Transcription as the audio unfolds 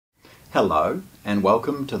Hello and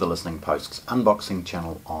welcome to the Listening Post's unboxing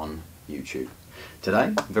channel on YouTube.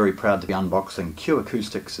 Today I'm very proud to be unboxing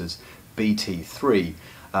Qacoustics' BT3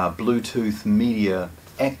 Bluetooth media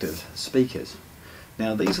active speakers.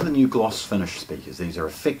 Now these are the new gloss finish speakers. These are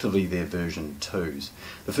effectively their version 2s.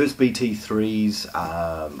 The first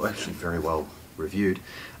BT3s were actually very well reviewed.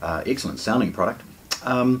 Excellent sounding product.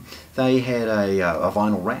 They had a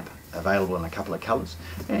vinyl wrap available in a couple of colours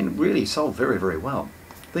and really sold very, very well.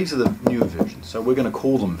 These are the newer versions, so we're going to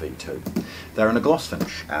call them V2. They're in a gloss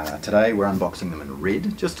finish. Today we're unboxing them in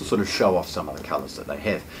red, just to sort of show off some of the colours that they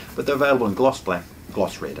have. But they're available in gloss black,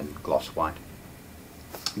 gloss red and gloss white.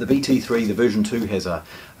 The BT3, the version 2, has a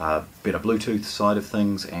better Bluetooth side of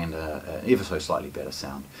things and ever so slightly better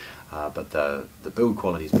sound. But the build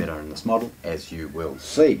quality is better in this model, as you will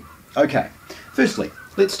see. Okay, firstly,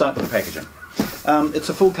 let's start with the packaging. It's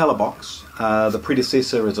a full colour box. The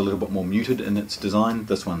predecessor is a little bit more muted in its design.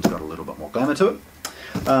 This one's got a little bit more glamour to it.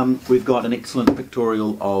 We've got an excellent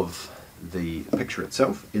pictorial of the picture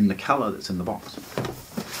itself in the colour that's in the box.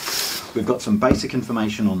 We've got some basic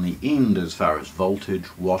information on the end as far as voltage,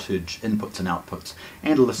 wattage, inputs and outputs,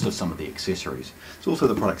 and a list of some of the accessories. There's also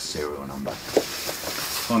the product's serial number.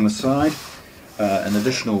 On the side, an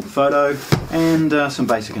additional photo and some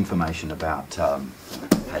basic information about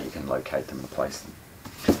how you can locate them and place them.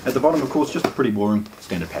 At the bottom, of course, just a pretty boring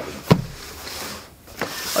standard packaging.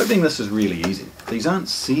 Opening this is really easy. These aren't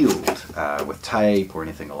sealed with tape or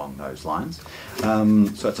anything along those lines,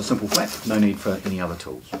 so it's a simple flap, no need for any other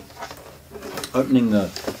tools. Opening the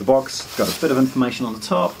box, got a bit of information on the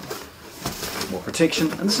top, more protection,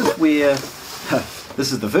 and this is where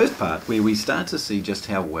this is the first part where we start to see just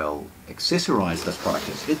how well accessorized this product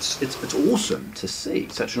is. It's awesome to see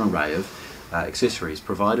such an array of accessories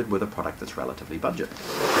provided with a product that's relatively budget.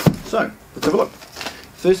 So let's have a look.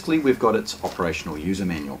 Firstly, we've got its operational user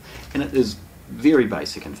manual, and it is very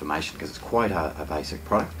basic information because it's quite a basic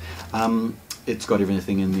product. It's got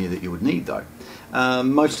everything in there that you would need though.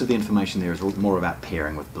 Most of the information there is more about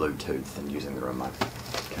pairing with Bluetooth and using the remote.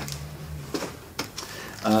 Okay.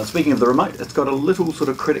 Speaking of the remote, it's got a little sort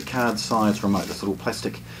of credit card size remote, this little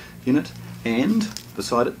plastic unit, and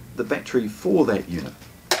beside it the battery for that unit.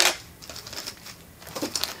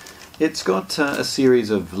 It's got a series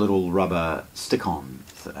of little rubber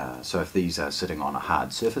stick-ons, so if these are sitting on a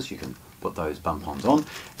hard surface you can put those bump-ons on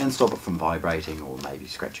and stop it from vibrating or maybe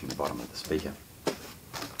scratching the bottom of the speaker.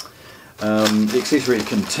 The accessories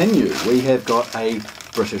continue. We have got a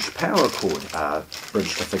British power cord,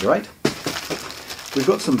 British to figure 8. We've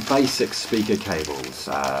got some basic speaker cables.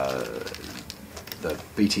 The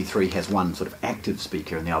BT3 has one sort of active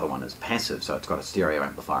speaker and the other one is passive, so it's got a stereo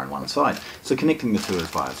amplifier on one side. So connecting the two is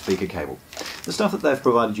via a speaker cable. The stuff that they've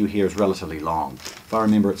provided you here is relatively long. If I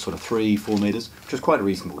remember, it's sort of 3-4 metres, which is quite a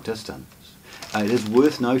reasonable distance. It is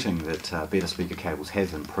worth noting that better speaker cables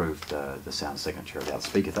have improved the sound signature of the other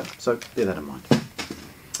speaker though, so bear that in mind.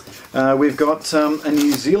 We've got a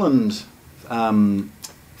New Zealand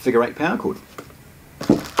figure 8 power cord.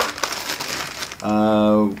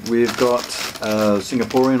 We've got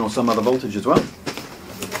Singaporean or some other voltage as well,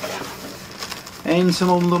 and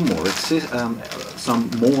some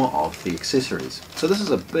more of the accessories. So this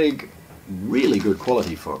is a big, really good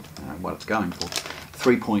quality for what it's going for.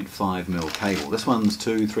 3.5mm cable. This one's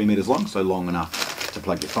 2-3 metres long, so long enough to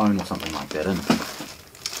plug your phone or something like that in.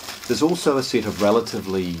 There's also a set of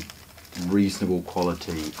relatively reasonable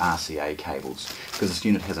quality RCA cables, because this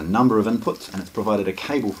unit has a number of inputs and it's provided a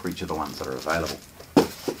cable for each of the ones that are available.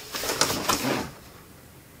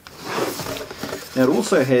 Now it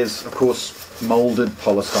also has, of course, moulded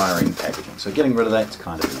polystyrene packaging, so getting rid of that's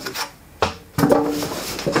kind of easy.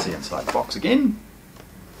 Let's see inside the box again.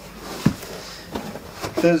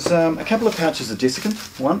 There's a couple of pouches of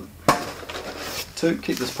desiccant, 1, 2,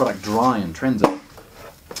 keep this product dry in transit.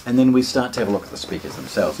 And then we start to have a look at the speakers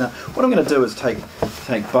themselves. Now, what I'm going to do is take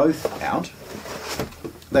both out.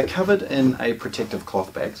 They're covered in a protective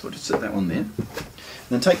cloth bag, so we'll just sit that one there. And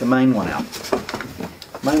then take the main one out.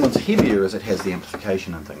 The main one's heavier as it has the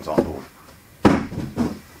amplification and things on board.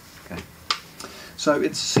 Okay. So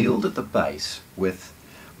it's sealed at the base with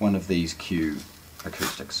one of these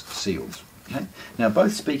Qacoustics seals. Okay. Now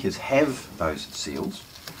both speakers have those seals,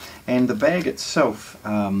 and the bag itself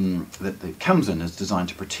that it comes in is designed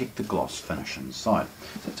to protect the gloss finish inside.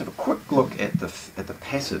 So let's have a quick look at the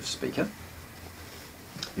passive speaker.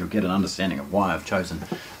 You'll get an understanding of why I've chosen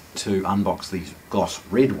to unbox these gloss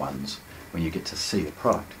red ones when you get to see the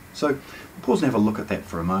product. So pause and have a look at that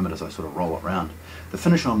for a moment as I sort of roll it around. The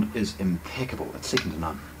finish on it is impeccable, it's second to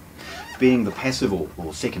none. Being the passive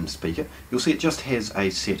or second speaker, you'll see it just has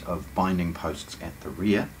a set of binding posts at the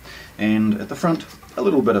rear, And at the front, a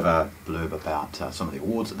little bit of a blurb about some of the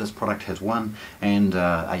awards that this product has won, and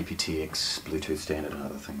aptX, Bluetooth standard and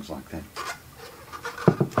other things like that.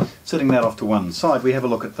 Setting that off to one side, we have a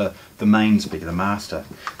look at the main speaker, the master.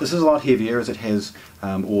 This is a lot heavier as it has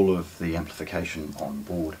all of the amplification on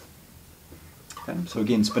board. Okay, so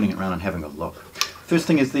again, spinning it around and having a look. First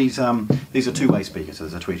thing is these are two-way speakers, so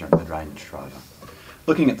there's a tweeter and mid-range driver.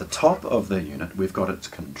 Looking at the top of the unit, we've got its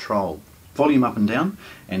control. Volume up and down,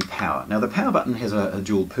 and power. Now the power button has a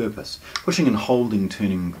dual purpose. Pushing and holding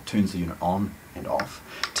turns the unit on and off.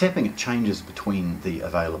 Tapping it changes between the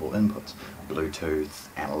available inputs. Bluetooth,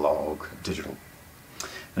 analog, digital.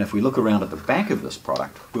 And if we look around at the back of this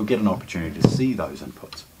product, we'll get an opportunity to see those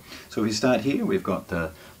inputs. So if we start here, we've got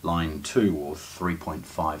the line 2 or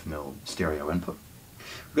 3.5mm stereo input.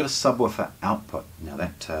 We've got a subwoofer output. Now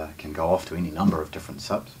that can go off to any number of different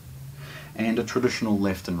subs. And a traditional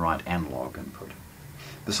left and right analog input.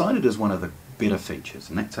 Beside it is one of the better features,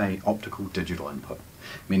 and that's a optical digital input.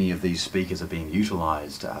 Many of these speakers are being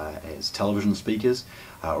utilised as television speakers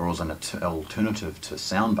or as an alternative to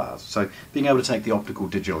soundbars. So being able to take the optical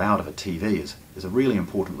digital out of a TV is a really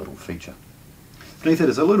important little feature. Beneath it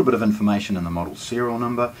is a little bit of information in the model serial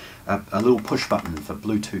number, a little push button for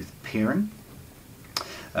Bluetooth pairing,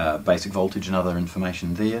 basic voltage and other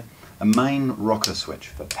information there, a main rocker switch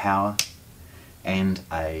for power, and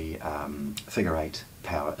a figure 8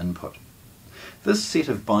 power input. This set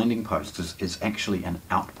of binding posts is actually an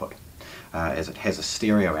output, as it has a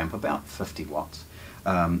stereo amp about 50 watts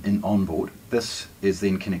on board. This is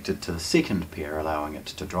then connected to the second pair, allowing it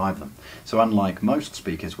to drive them. So unlike most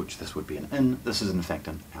speakers, which this would be an in, this is in fact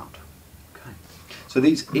an out. Okay. So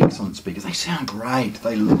these excellent speakers, they sound great,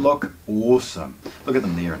 they look awesome. Look at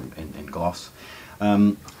them there in gloss.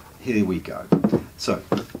 Here we go. So,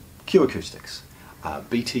 Qacoustics.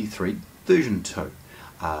 BT3 version 2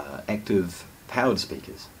 active powered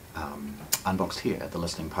speakers unboxed here at the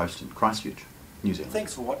listening post in Christchurch, New Zealand.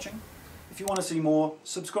 Thanks for watching. If you want to see more,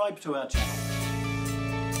 subscribe to our channel.